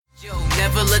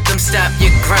never let them stop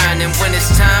your grind. And when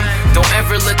it's time, don't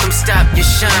ever let them stop your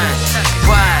shine.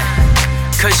 Why?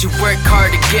 Cause you work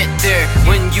hard to get there.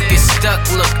 When you get stuck,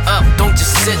 look up, don't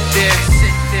just sit there.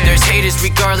 There's haters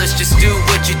regardless, just do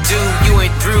what you do. You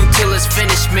ain't through till it's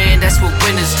finished, man, that's what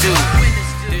winners do.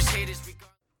 There's haters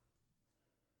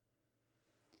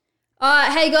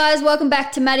Alright, hey guys, welcome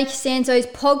back to Maddie Costanzo's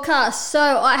podcast. So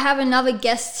I have another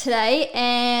guest today,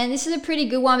 and this is a pretty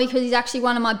good one because he's actually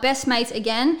one of my best mates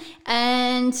again,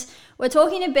 and we're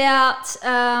talking about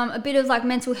a bit of like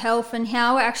mental health and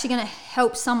how we're actually going to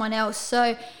help someone else.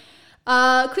 So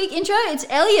quick intro, it's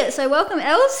Elliot. So welcome,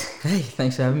 Els. Hey,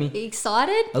 thanks for having me. Are you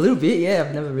excited? A little bit, yeah.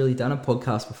 I've never really done a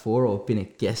podcast before or been a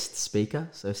guest speaker,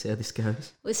 so see how this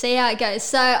goes. We'll see how it goes.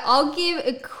 So I'll give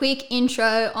a quick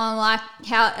intro on like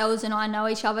how Els and I know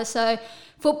each other. So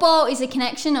football is a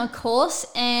connection, of course,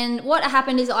 and what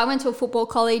happened is I went to a football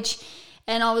college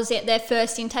and I was at their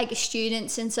first intake of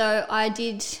students, and so I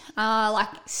did like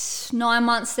 9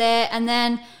 months there, and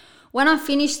then when I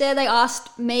finished there, they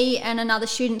asked me and another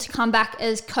student to come back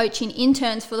as coaching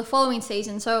interns for the following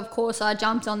season. So of course I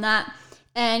jumped on that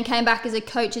and came back as a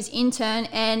coach's intern,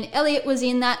 and Elliot was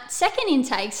in that second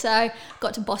intake, so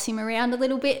got to boss him around a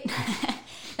little bit.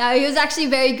 No, he was actually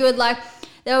very good. Like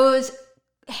there was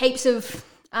heaps of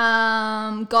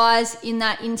guys in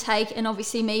that intake, and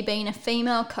obviously me being a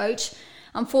female coach,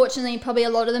 unfortunately probably a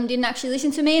lot of them didn't actually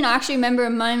listen to me. And I actually remember a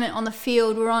moment on the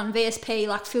field, we were on VSP,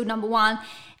 like field number 1,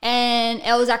 and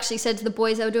Els actually said to the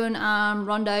boys, they were doing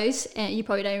rondos, and you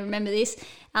probably don't remember this,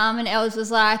 and Els was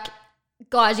like,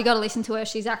 guys, you got to listen to her,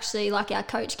 she's actually like our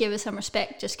coach, give her some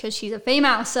respect just because she's a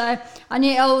female. So I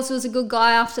knew Els was a good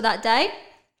guy after that day.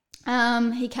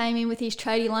 He came in with his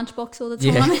tradie lunchbox all the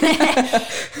time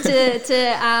to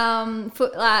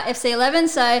FC11.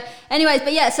 So anyways,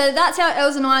 but yeah, so that's how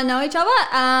Els and I know each other.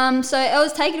 So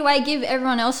Els, take it away, give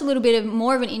everyone else a little bit of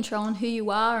more of an intro on who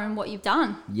you are and what you've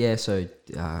done. Yeah, so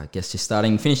I guess just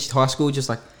finished high school just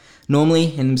like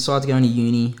normally, and besides going to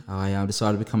uni, I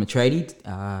decided to become a tradie,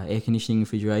 air conditioning,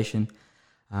 refrigeration,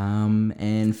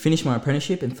 and finished my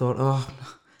apprenticeship and thought,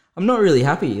 I'm not really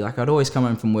happy. Like I'd always come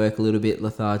home from work a little bit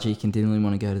lethargic and didn't really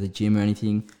want to go to the gym or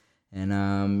anything. And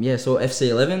saw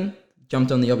FC11,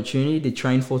 jumped on the opportunity to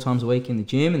train 4 times a week in the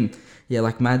gym. And yeah,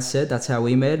 like Mads said, that's how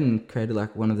we met and created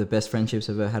like one of the best friendships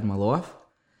I've ever had in my life.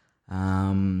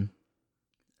 And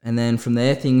then from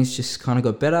there, things just kind of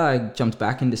got better. I jumped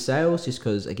back into sales just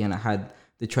because, again, I had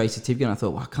the trade certificate and I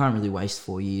thought, well, I can't really waste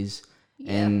 4 years.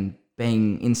 Yeah. And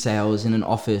being in sales in an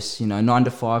office, 9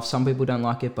 to 5, some people don't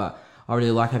like it, but I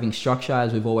really like having structure.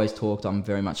 As we've always talked, I'm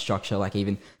very much structure. Like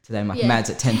even today, I'm like, Mads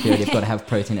at 10:30, I've got to have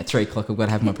protein. At 3 o'clock, I've got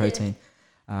to have my protein.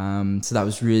 So that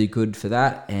was really good for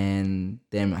that. And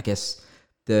then I guess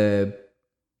the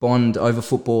bond over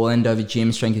football and over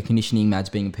gym, strength and conditioning, Mads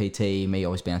being a PT, me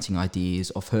always bouncing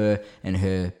ideas off her and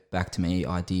her back to me,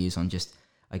 ideas on just,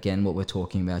 again, what we're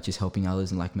talking about, just helping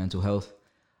others and like mental health.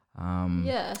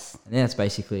 Yes. And that's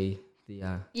basically... we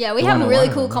have a really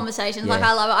cool conversations. Yeah. Like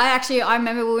I love it. I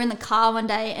remember we were in the car one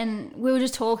day and we were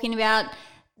just talking about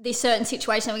this certain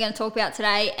situation that we're going to talk about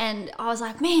today, and I was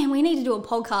like, man, we need to do a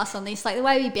podcast on this, like the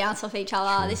way we bounce off each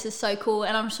other. Sure. This is so cool,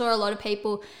 and I'm sure a lot of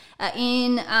people are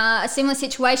in a similar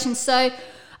situation. So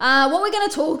what we're going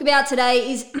to talk about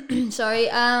today is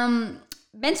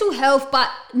mental health, but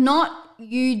not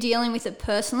you dealing with it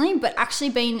personally, but actually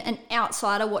being an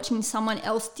outsider watching someone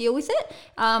else deal with it.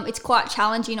 It's quite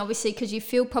challenging, obviously, because you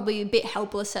feel probably a bit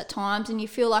helpless at times, and you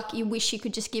feel like you wish you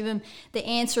could just give them the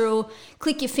answer or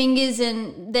click your fingers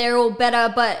and they're all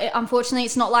better, but unfortunately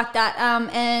it's not like that.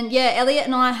 Elliot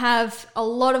and I have a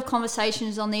lot of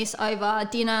conversations on this over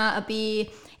dinner, a beer,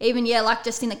 even like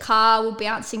just in the car, we'll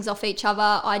bounce things off each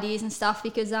other, ideas and stuff,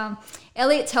 because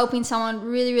Elliot's helping someone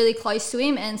really, really close to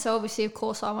him, and so obviously, of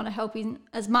course, I want to help him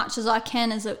as much as I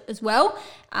can as well,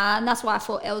 and that's why I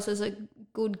thought Els was a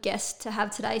good guest to have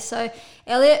today. So,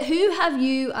 Elliot, who have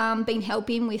you been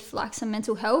helping with like some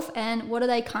mental health, and what are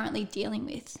they currently dealing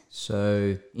with?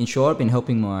 So, in short, I've been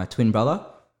helping my twin brother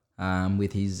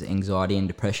with his anxiety and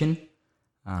depression.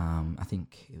 I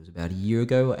think it was about a year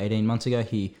ago or 18 months ago,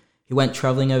 he went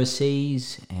traveling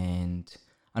overseas, and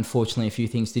unfortunately a few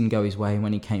things didn't go his way.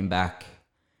 When he came back,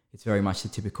 it's very much the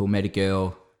typical met a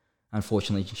girl.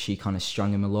 Unfortunately, she kind of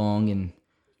strung him along and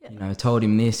told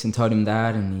him this and told him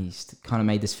that, and he's kind of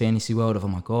made this fantasy world of, oh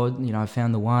my God, I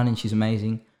found the one and she's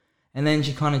amazing. And then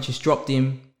she kind of just dropped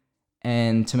him,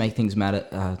 and to make things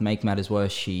make matters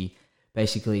worse, she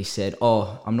basically said,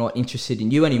 oh, I'm not interested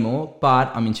in you anymore,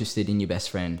 but I'm interested in your best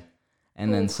friend.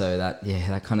 And then so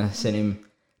that kind of sent him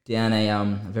down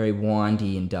a very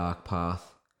windy and dark path.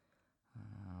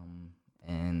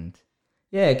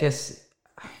 I guess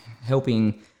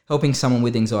helping someone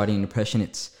with anxiety and depression,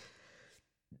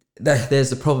 there's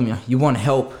the problem. You want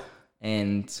help,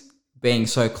 and being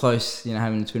so close,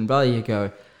 having a twin brother, you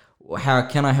go, well, how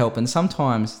can I help? And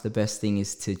sometimes the best thing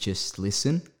is to just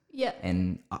listen. Yeah.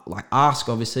 And ask,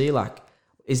 obviously,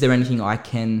 is there anything I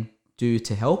can do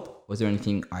to help? Or is there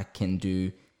anything I can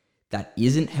do that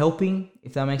isn't helping,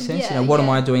 if that makes sense? Yeah, what am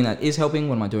I doing that is helping?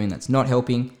 What am I doing that's not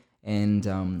helping? And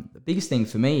the biggest thing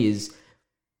for me is,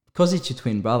 because it's your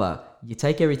twin brother, you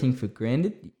take everything for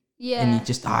granted. Yeah. And you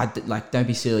just, don't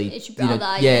be silly. It's your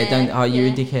brother, you're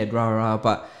a dickhead, rah, rah,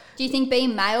 but... Do you think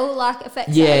being male,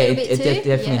 affects that a little bit too? It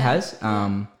definitely has.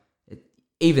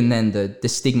 Even then, the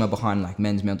stigma behind,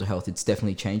 men's mental health, it's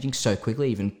definitely changing so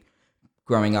quickly. Even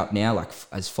growing up now,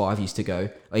 as 5 years to go,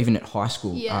 or even at high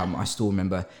school, I still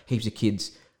remember heaps of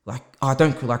kids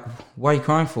don't, why are you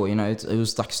crying for? It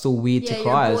was still weird to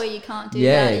cry. You're a boy, you can't do that.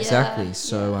 Yeah, exactly.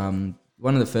 So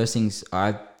one of the first things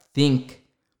I think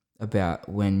about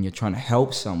when you're trying to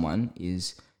help someone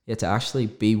is to actually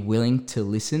be willing to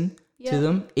listen to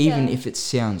them, even if it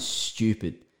sounds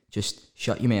stupid. Just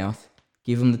shut your mouth,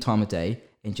 give them the time of day,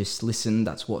 and just listen.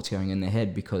 That's what's going in their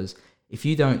head, because if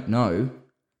you don't know,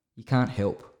 you can't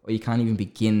help, or you can't even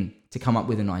begin to come up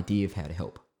with an idea of how to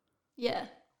help. Yeah,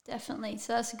 definitely.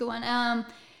 So that's a good one.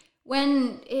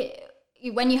 When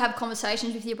you have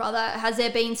conversations with your brother, has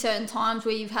there been certain times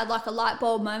where you've had a light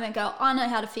bulb moment, go, I know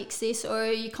how to fix this, or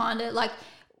you kind of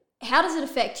how does it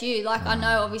affect you? I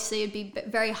know obviously it'd be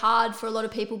very hard for a lot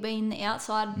of people being the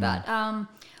outside, but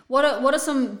what are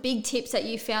some big tips that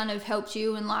you found have helped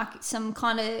you, and some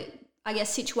kind of, I guess,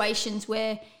 situations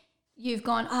where you've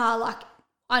gone,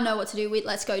 I know what to do with,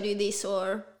 let's go do this,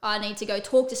 or I need to go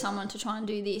talk to someone to try and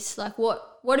do this.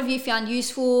 What have you found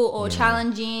useful or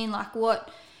challenging?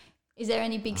 Is there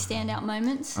any big standout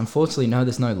moments? Unfortunately, no,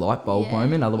 there's no light bulb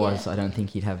moment. Otherwise, I don't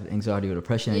think you'd have anxiety or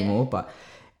depression anymore. But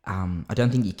I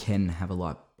don't think you can have a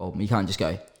light bulb. You can't just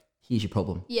go, here's your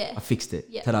problem. Yeah. I fixed it.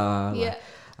 Yeah. Ta-da. Yeah.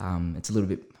 It's a little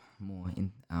bit more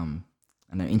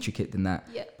intricate than that.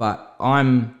 Yeah. But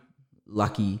I'm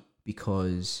lucky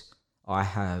because I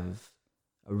have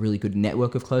a really good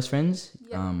network of close friends.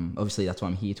 Yeah. Obviously, that's why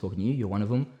I'm here talking to you. You're one of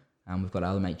them. We've got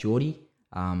our other mate, Geordie.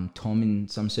 Tom, in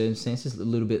some circumstances, a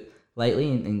little bit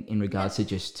lately in regards to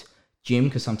just gym,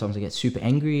 because sometimes I get super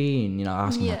angry and,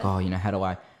 asking how do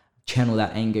I channel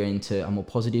that anger into a more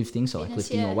positive thing, so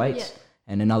lifting more weights. Yeah.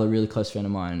 And another really close friend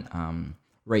of mine,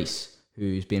 Reese,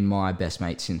 who's been my best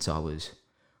mate since I was,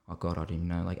 I don't even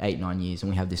know, 8-9 years,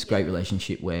 and we have this great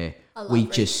relationship where we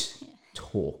just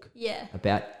talk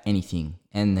about anything,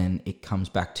 and then it comes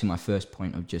back to my first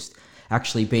point of just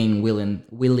actually being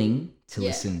willing to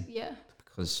listen. Yeah.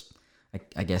 Because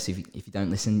I guess if you don't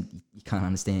listen, you can't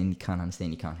understand.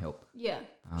 You can't help. Yeah,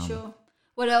 sure.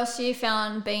 What else have you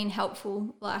found being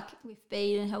helpful, with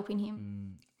Bede and helping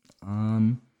him?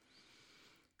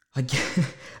 I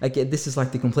get this is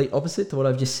the complete opposite to what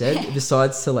I've just said.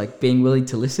 Besides to being willing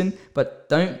to listen, but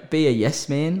don't be a yes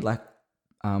man.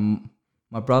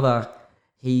 My brother,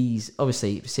 he's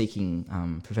obviously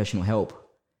seeking professional help,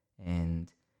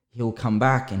 and he'll come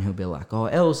back and he'll be like, "Oh,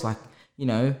 Els,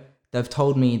 they've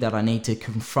told me that I need to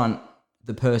confront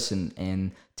the person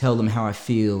and tell them how I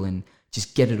feel and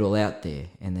just get it all out there."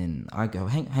 And then I go,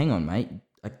 hang on, mate.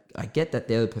 I get that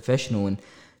they're a professional and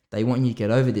they want you to get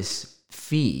over this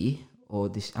fear or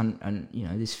this,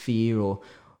 this fear or,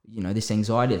 this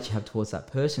anxiety that you have towards that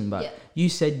person. But you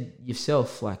said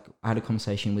yourself, I had a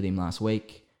conversation with him last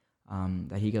week,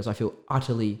 that he goes, I feel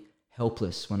utterly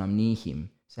helpless when I'm near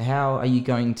him. So how are you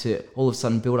going to all of a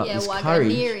sudden build up this courage?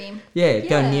 Go near him.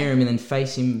 Go near him and then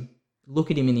face him, look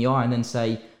at him in the eye and then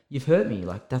say, you've hurt me.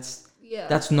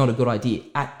 That's not a good idea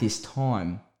at this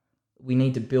time. We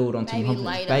need to build on some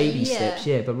baby steps.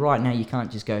 Yeah, but right now you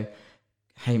can't just go,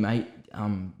 hey, mate,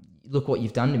 look what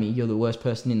you've done to me. You're the worst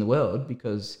person in the world,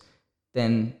 because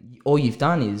then all you've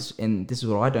done is, and this is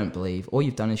what I don't believe, all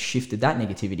you've done is shifted that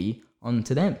negativity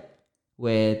onto them,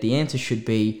 where the answer should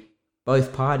be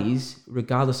both parties,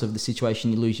 regardless of the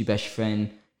situation, you lose your best friend,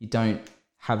 you don't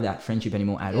have that friendship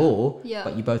anymore at all,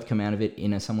 but you both come out of it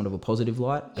in a somewhat of a positive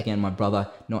light. Again, my brother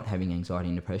not having anxiety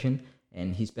and depression,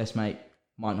 and his best mate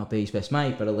might not be his best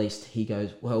mate, but at least he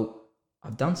goes, well,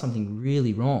 I've done something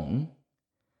really wrong,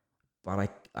 but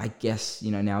I guess,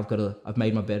 now I've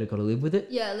made my bed, I've got to live with it.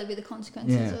 Yeah, live with the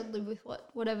consequences or live with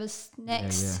whatever's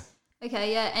next.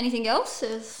 Okay, anything else?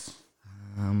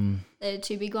 They're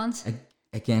two big ones.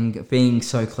 Again, being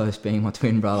so close, being my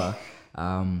twin brother,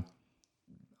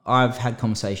 I've had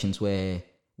conversations where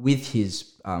with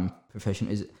his profession,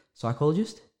 is it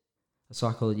psychologist? A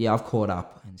psychologist, I've caught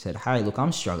up and said, hey, look,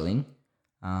 I'm struggling.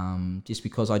 just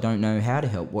because I don't know how to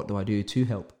help. What do I do to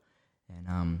help?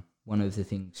 And one of the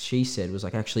things she said was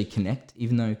like, actually connect.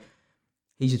 Even though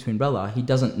he's your twin brother, he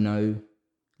doesn't know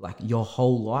like your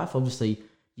whole life. Obviously,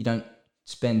 you don't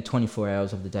spend 24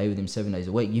 hours of the day with him 7 days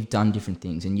a week. You've done different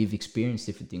things and you've experienced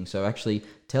different things. So actually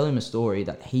tell him a story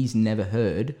that he's never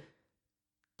heard,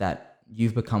 that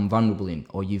you've become vulnerable in,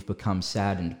 or you've become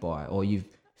saddened by, or you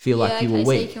feel like you were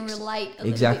weak. So you can relate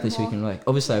Exactly, bit so you more. can relate.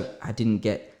 Obviously, I didn't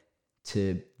get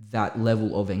to that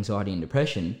level of anxiety and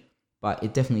depression, but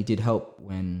it definitely did help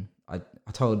when I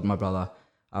told my brother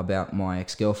about my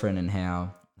ex-girlfriend and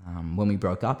how when we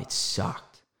broke up, it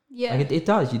sucked. Yeah. Like it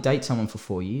does. You date someone for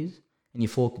 4 years and you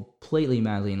fall completely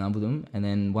madly in love with them, and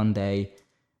then one day,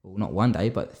 well, not one day,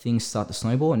 but things start to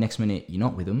snowball, and next minute you're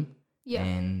not with them. Yeah.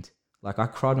 And like I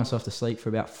cried myself to sleep for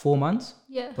about 4 months,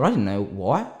 Yeah. but I didn't know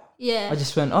why. Yeah. I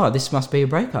just went, oh, this must be a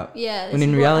breakup. Yeah. When this in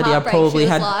is what reality, I heartbreak probably feels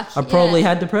had like. I probably Yeah.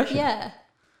 had depression. Yeah.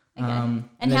 Okay. And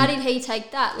and how then did he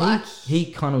take that? Like,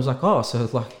 he kind of was like, oh, so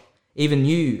like even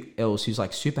you, Els, who's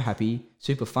like super happy,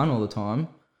 super fun all the time,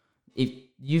 if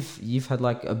you've had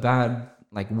like a bad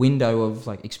like window of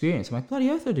like experience. I'm like, bloody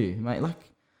oath I do, mate. Like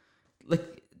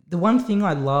the one thing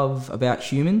I love about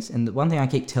humans, and the one thing I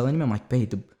keep telling him, I'm like, B,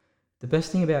 the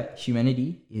best thing about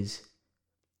humanity is,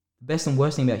 the best and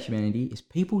worst thing about humanity is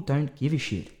people don't give a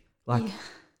shit. Like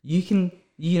you can,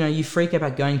 you freak out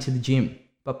about going to the gym,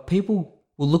 but people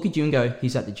will look at you and go,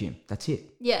 he's at the gym. That's it.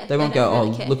 yeah. They won't don't go,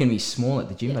 really oh, care. look at me small at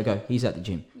the gym. Yeah. They go, he's at the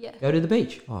gym. Yeah. Go to the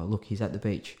beach. Oh, look, he's at the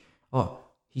beach. Oh,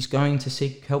 he's going to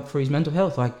seek help for his mental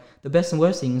health. Like the best and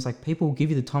worst thing is like people will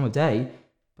give you the time of day,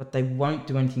 but they won't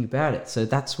do anything about it. So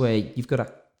that's where you've got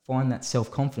to find that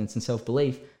self-confidence and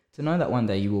self-belief to know that one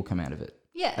day you will come out of it.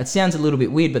 Yeah. It sounds a little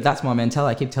bit weird, but that's my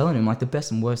mentality. I keep telling him like the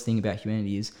best and worst thing about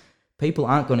humanity is people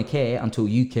aren't going to care until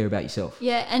you care about yourself.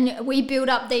 Yeah, and we build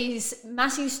up these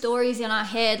massive stories in our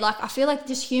head. Like, I feel like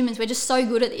just humans, we're just so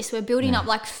good at this. We're building up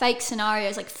like fake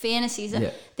scenarios, like fantasies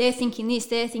that they're thinking this,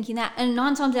 they're thinking that. And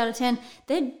 9 times out of 10,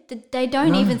 they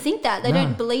don't even think that. They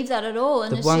don't believe that at all.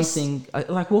 And The it's one just, thing,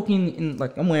 like walking in,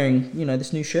 like I'm wearing,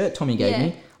 this new shirt Tommy gave Yeah.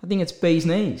 me. I think it's bee's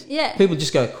knees. Yeah. People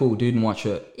just go, cool, dude, in white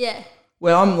shirt. yeah,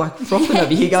 Well, I'm like frothing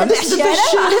over here going, this is the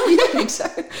best shirt. Yeah,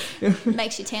 exactly.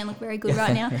 makes your tan look very good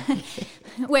right now.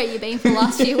 Where you been for the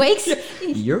last few weeks?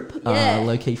 Europe, Yeah.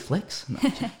 low-key flex. No.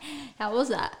 How was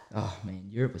that? Oh, man,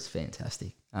 Europe was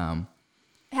fantastic.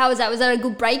 How was that? Was that a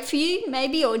good break for you,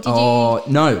 maybe, or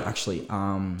No, actually.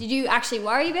 did you actually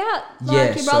worry about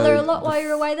Yeah, your brother so a lot while you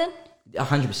were away then?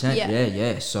 100%, Yeah.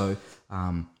 yeah. So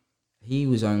he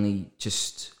was only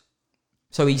just...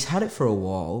 So he's had it for a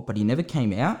while, but he never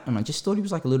came out, and I just thought he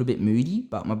was like a little bit moody.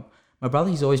 But my brother,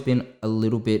 he's always been a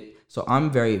little bit... So I'm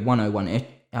very 101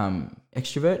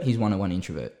 extrovert, he's 101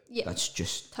 introvert. Yeah. That's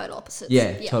just... Total opposites.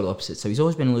 Yeah, total opposite. So he's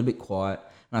always been a little bit quiet,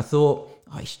 and I thought,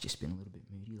 oh, he's just been a little bit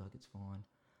moody, like it's fine.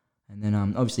 And then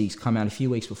obviously he's come out a few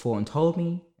weeks before and told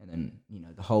me, and then,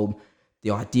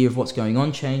 the idea of what's going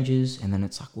on changes, and then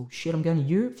it's like, well, shit, I'm going to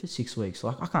Europe for 6 weeks.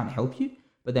 Like, I can't help you.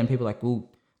 But then people are like, well,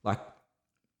 like,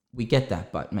 we get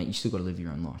that, but mate, you still got to live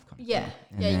your own life. Kind of Yeah, thing.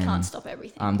 yeah, And you then, can't stop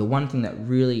everything. The one thing that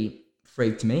really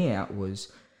freaked me out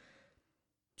was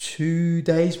 2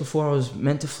 days before I was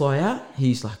meant to fly out,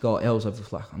 he's like, oh, Els,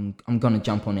 I'm going to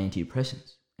jump on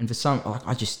antidepressants. And for some, like,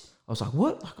 I was like,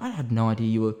 what? Like, I had no idea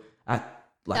you were at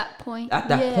That point. At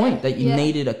that Yeah, point that you yeah.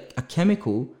 needed a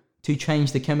chemical to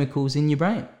change the chemicals in your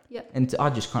brain. Yeah. And I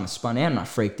just kind of spun out and I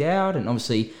freaked out. And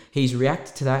obviously he's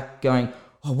reacted to that going,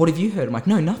 oh, what have you heard? I'm like,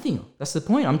 no, nothing. That's the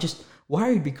point. I'm just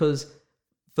worried because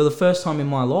for the first time in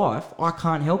my life, I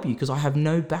can't help you because I have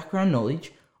no background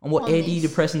knowledge on what On this.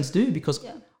 antidepressants do because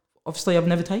Yeah. obviously I've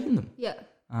never taken them. Yeah.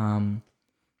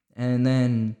 And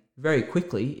then very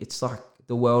quickly, it's like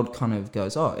the world kind of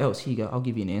goes, oh, Els, here you go. I'll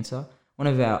give you an answer. One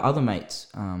of our other mates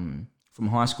from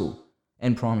high school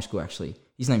and primary school, actually,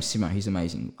 his name's Simo. He's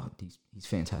amazing. Oh, he's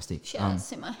fantastic. Shout out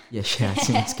Simo. Yeah, shout out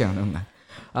Simo. What's going on,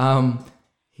 mate?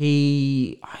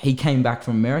 He came back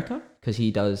from America because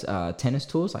he does tennis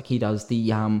tours. Like he does the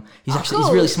he's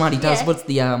cool. really smart. He does Yeah. what's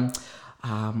the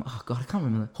oh god, I can't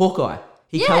remember. Hawkeye.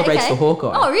 He Yeah, calibrates okay. the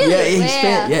Hawkeye. Oh, really? Yeah, he's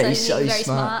Wow. yeah, So he's so he's very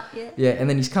smart. smart, yeah. And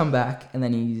then he's come back, and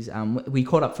then he's we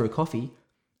caught up for a coffee,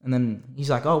 and then he's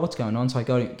like, "Oh, what's going on?" So I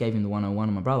gave him the 101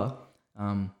 of my brother,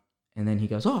 and then he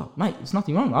goes, "Oh, mate, there's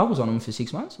nothing wrong. I was on him for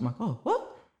 6 months." I'm like, "Oh, what?"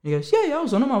 And he goes, "Yeah, I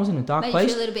was on him. I was in a dark Made you place,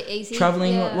 feel a little bit easy.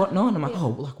 traveling, Yeah. whatnot." And I'm like,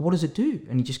 "Oh, like what does it do?"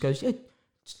 And he just goes, "Yeah, it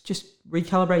just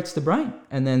recalibrates the brain,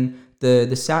 and then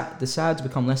the sads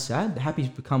become less sad, the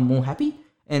happies become more happy,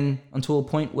 and until a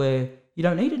point where you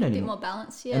don't need it A bit anymore." more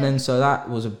balance, yeah. And then so that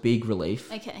was a big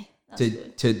relief okay, that's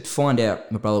good. to find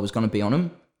out my brother was going to be on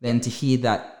him. Then to hear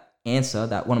that answer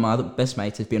that one of my other best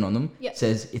mates has been on them,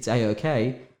 says it's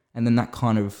A-okay, and then that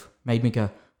kind of made me go,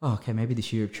 oh, okay, maybe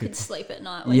this Europe trip. Could sleep at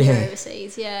night when you're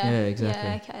overseas. Yeah, exactly.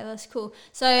 Yeah, okay, that's cool.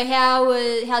 So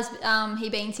how's he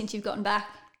been since you've gotten back?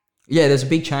 Yeah, there's a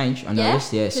big change, I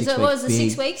noticed. Yeah, 6 weeks. Was it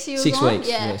 6 weeks you were 6 gone? weeks,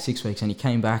 yeah, 6 weeks. And he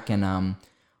came back, and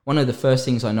one of the first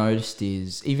things I noticed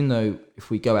is, even though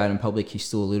if we go out in public, he's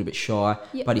still a little bit shy,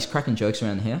 but he's cracking jokes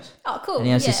around the house. Oh, cool. And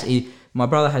he has my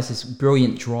brother has this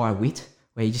brilliant dry wit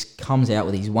where he just comes out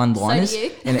with these one-liners. So do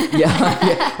you.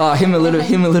 And him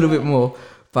a little bit more.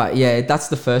 But yeah, that's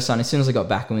the first sign. As soon as I got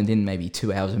back, and within maybe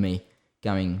 2 hours of me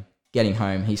getting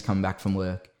home, he's come back from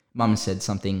work. Mum said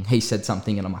something, he said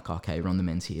something, and I'm like, okay, we're on the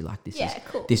men's here. Like,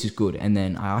 this is good. And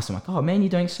then I asked him, like, oh man, you're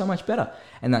doing so much better.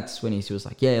 And that's when he was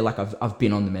like, yeah, like I've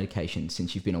been on the medication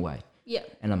since you've been away. Yeah.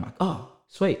 And I'm like, oh,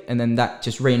 sweet. And then that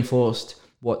just reinforced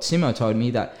what Simo told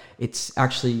me, that it's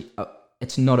actually,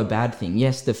 it's not a bad thing.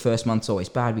 Yes, the first month's always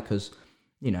bad because,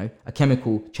 you know, a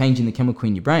chemical, changing the chemical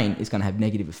in your brain is going to have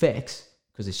negative effects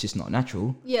because it's just not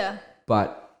natural. Yeah.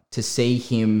 But to see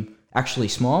him actually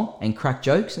smile and crack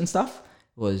jokes and stuff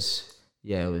was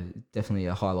definitely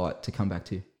a highlight to come back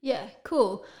to. Yeah,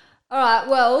 cool. All right,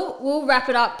 well, we'll wrap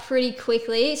it up pretty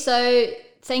quickly. So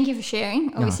thank you for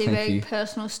sharing. Obviously, a very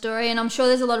personal story. And I'm sure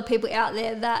there's a lot of people out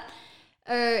there that,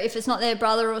 if it's not their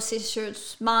brother or sister,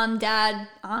 it's mum, dad,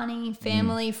 auntie,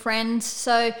 family, friends.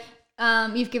 So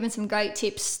you've given some great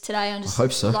tips today on just I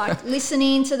hope so. like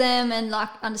listening to them and like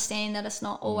understanding that it's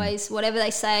not always whatever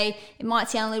they say. It might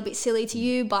sound a little bit silly to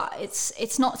you, but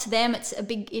it's not to them. It's a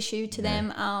big issue to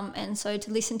them. And so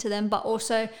to listen to them, but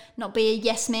also not be a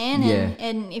yes man.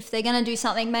 And if they're going to do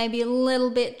something maybe a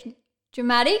little bit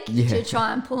dramatic, to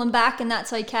try and pull them back, and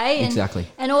that's okay. And, exactly.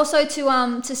 And also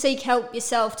to seek help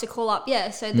yourself, to call up.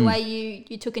 Yeah. So the way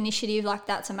you took initiative, like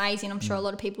that's amazing. I'm sure a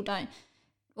lot of people don't,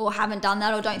 or haven't done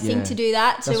that, or don't think to do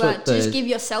that, to just give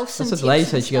yourself some tips. That's what the lady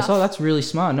said. She goes, oh, that's really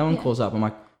smart. No one calls up. I'm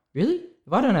like, really?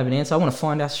 If I don't have an answer, I want to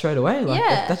find out straight away. Like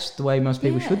that's the way most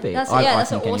people should be. That's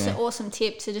an awesome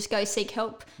tip, to just go seek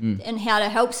help and how to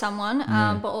help someone,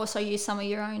 but also use some of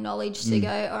your own knowledge to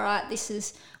go, all right,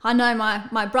 I know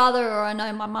my brother, or I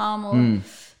know my mum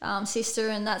or sister,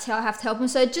 and that's how I have to help them.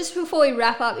 So just before we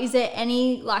wrap up, is there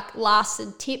any like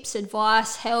last tips,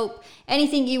 advice, help,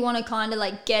 anything you want to kind of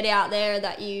like get out there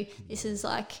that this is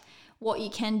like what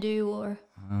you can do, or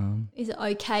is it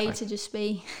okay to just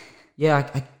be? Yeah,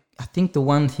 I think the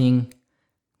one thing,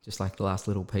 just like the last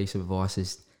little piece of advice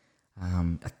is,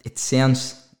 it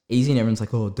sounds easy and everyone's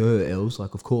like, oh, duh, Els,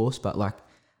 like of course, but like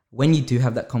when you do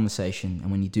have that conversation and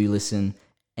when you do listen,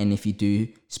 and if you do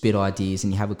spit ideas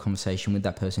and you have a conversation with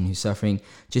that person who's suffering,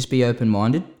 just be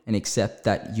open-minded and accept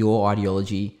that your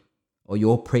ideology or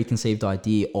your preconceived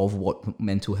idea of what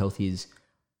mental health is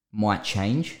might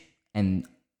change, and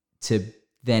to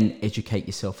then educate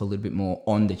yourself a little bit more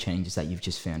on the changes that you've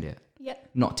just found out. Yep.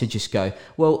 Not to just go,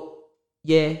 well,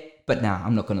 yeah, but nah,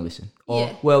 I'm not going to listen.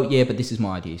 Or, well, yeah, but this is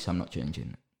my idea, so I'm not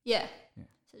changing it. Yeah.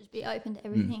 So just be open to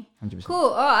everything. 100%. Cool.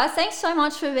 All right. Thanks so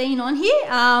much for being on here.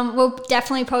 We'll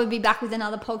definitely probably be back with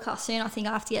another podcast soon. I think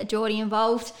I have to get Geordie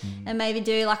involved and maybe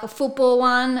do like a football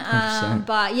one.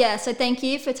 But yeah, so thank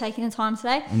you for taking the time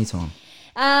today. Anytime.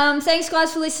 Thanks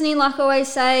guys for listening. Like I always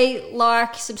say,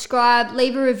 like, subscribe,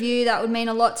 leave a review. That would mean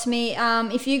a lot to me.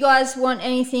 If you guys want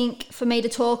anything for me to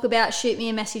talk about, shoot me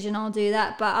a message and I'll do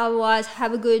that. But otherwise,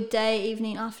 have a good day,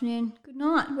 evening, afternoon, good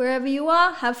night, wherever you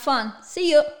are. Have fun.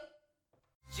 See you.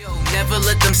 Yo, never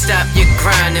let them stop your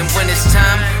grind, and when it's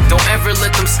time, don't ever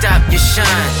let them stop your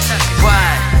shine. Why?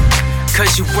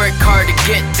 Cause you work hard to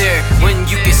get there. When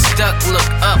you get stuck, look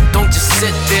up, don't just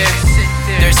sit there.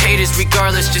 There's haters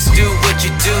regardless, just do what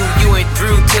you do. You ain't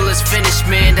through till it's finished,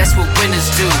 man, that's what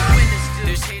winners do.